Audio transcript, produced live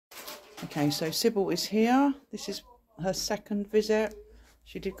Okay, so Sybil is here. This is her second visit.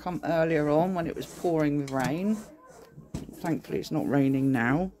 She did come earlier on when it was pouring with rain. Thankfully it's not raining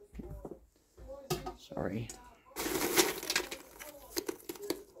now. Sorry.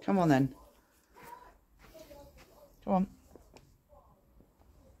 Come on then. Come on.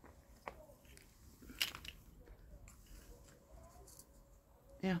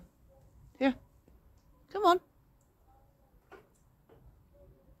 Yeah. Yeah. Come on.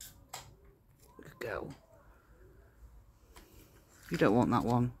 Good girl. You don't want that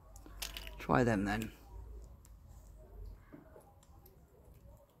one. Try them then.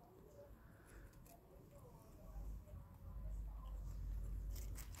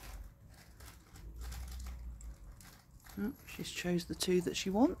 Oh, she's chose the two that she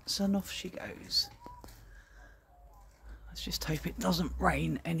wants and off she goes. Let's just hope it doesn't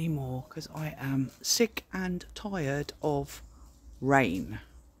rain anymore because I am sick and tired of rain.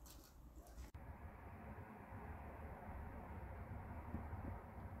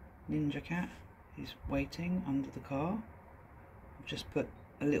 Ninja Cat is waiting under the car. I've just put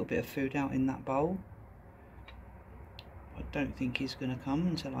a little bit of food out in that bowl. I don't think he's going to come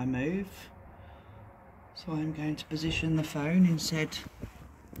until I move. So I'm going to position the phone in said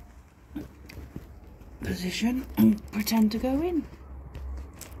position and pretend to go in.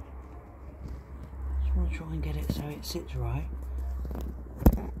 Just want to try and get it so it sits right.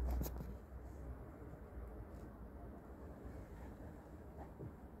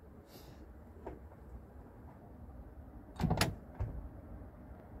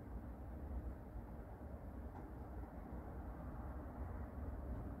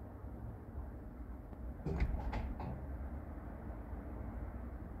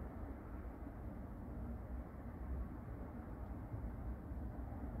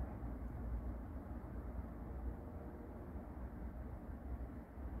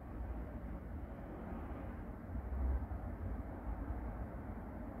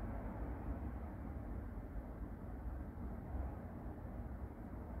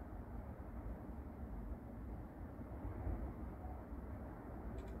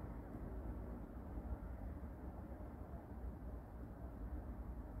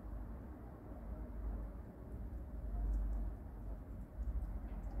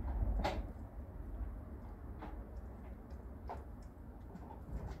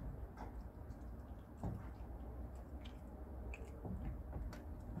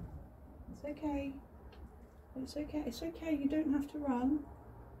 It's okay. It's okay. It's okay. You don't have to run.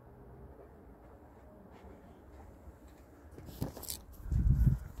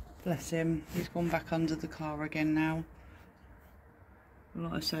 Bless him. He's gone back under the car again now.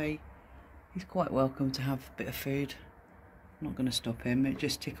 Like I say, he's quite welcome to have a bit of food. I'm not going to stop him. It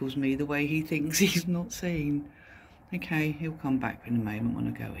just tickles me the way he thinks he's not seen. Okay, he'll come back in a moment when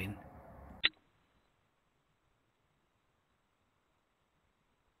I go in.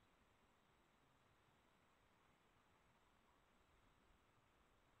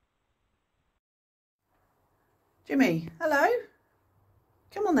 Jimmy, hello?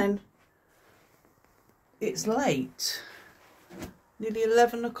 Come on then. It's late. Nearly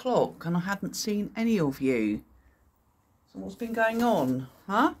 11 o'clock and I hadn't seen any of you. So what's been going on?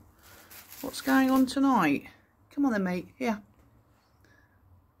 Huh? What's going on tonight? Come on then, mate. Here.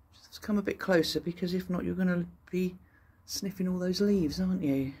 Just come a bit closer because if not you're going to be sniffing all those leaves, aren't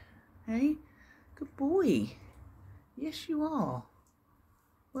you? Hey? Good boy. Yes, you are.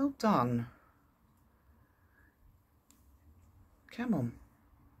 Well done. Come on.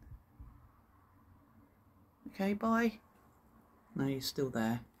 Okay, bye. No, you're still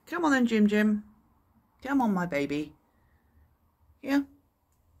there. Come on then, Jim. Come on, my baby. Yeah.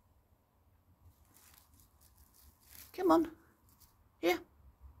 Come on. Yeah.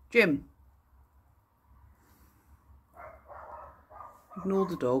 Jim. Ignore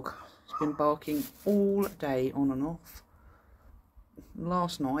the dog. He's been barking all day on and off.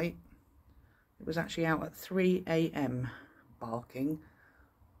 Last night, it was actually out at 3 AM barking.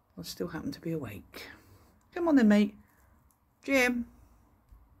 I still happen to be awake. Come on then, mate. Jim.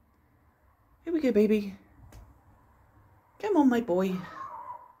 Here we go, baby. Come on, my boy.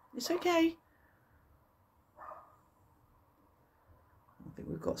 It's okay. I think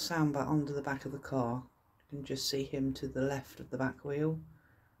we've got Sambat under the back of the car. You can just see him to the left of the back wheel.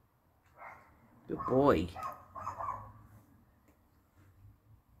 Good boy.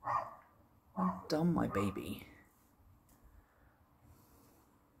 Well done, my baby.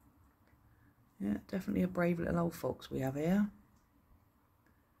 Yeah, definitely a brave little old fox we have here.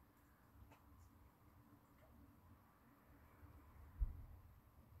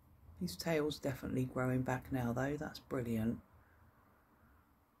 His tail's definitely growing back now though, that's brilliant.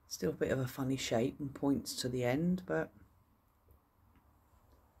 Still a bit of a funny shape and points to the end, but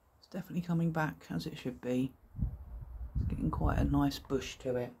it's definitely coming back as it should be. It's getting quite a nice bush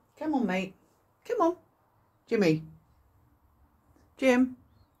to it. Come on, mate. Come on. Jimmy. Jim.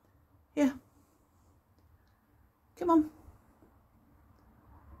 Yeah. Come on.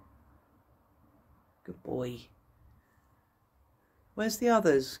 Good boy. Where's the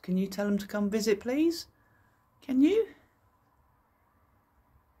others? Can you tell them to come visit, please? Can you?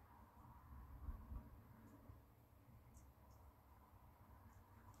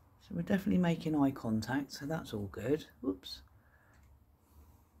 So we're definitely making eye contact, so that's all good. Whoops.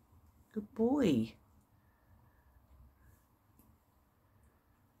 Good boy.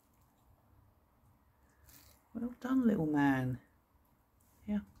 Well done, little man.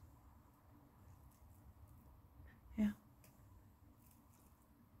 Yeah. Yeah.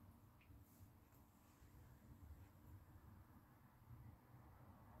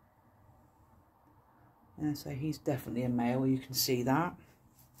 Yeah, so he's definitely a male, you can see that.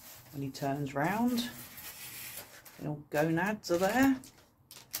 When he turns round, the old gonads are there.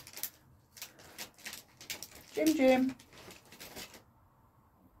 Jim.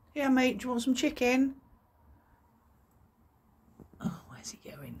 Yeah, mate, do you want some chicken? Oh, where's he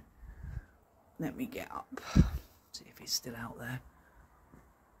going? Let me get up. See if he's still out there.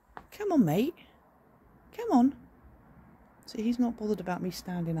 Come on, mate. Come on. See, he's not bothered about me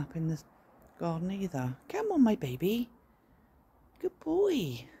standing up in the garden either. Come on, my baby. Good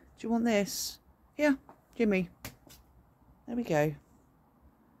boy. Do you want this? Here, Jimmy. There we go.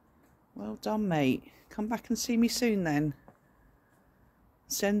 Well done, mate. Come back and see me soon then.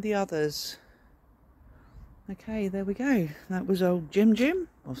 Send the others. Okay, there we go. That was old Jim.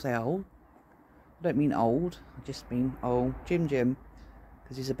 I'll say old. I don't mean old. I just mean old Jim.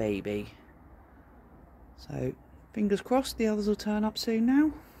 Because he's a baby. So, fingers crossed the others will turn up soon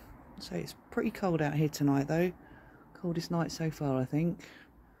now. So it's pretty cold out here tonight though. Coldest night so far, I think.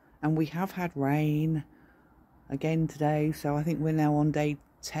 And we have had rain again today, so I think we're now on day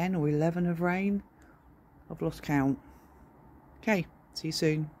 10 or 11 of rain. I've lost count. Okay, see you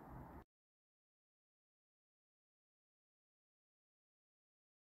soon.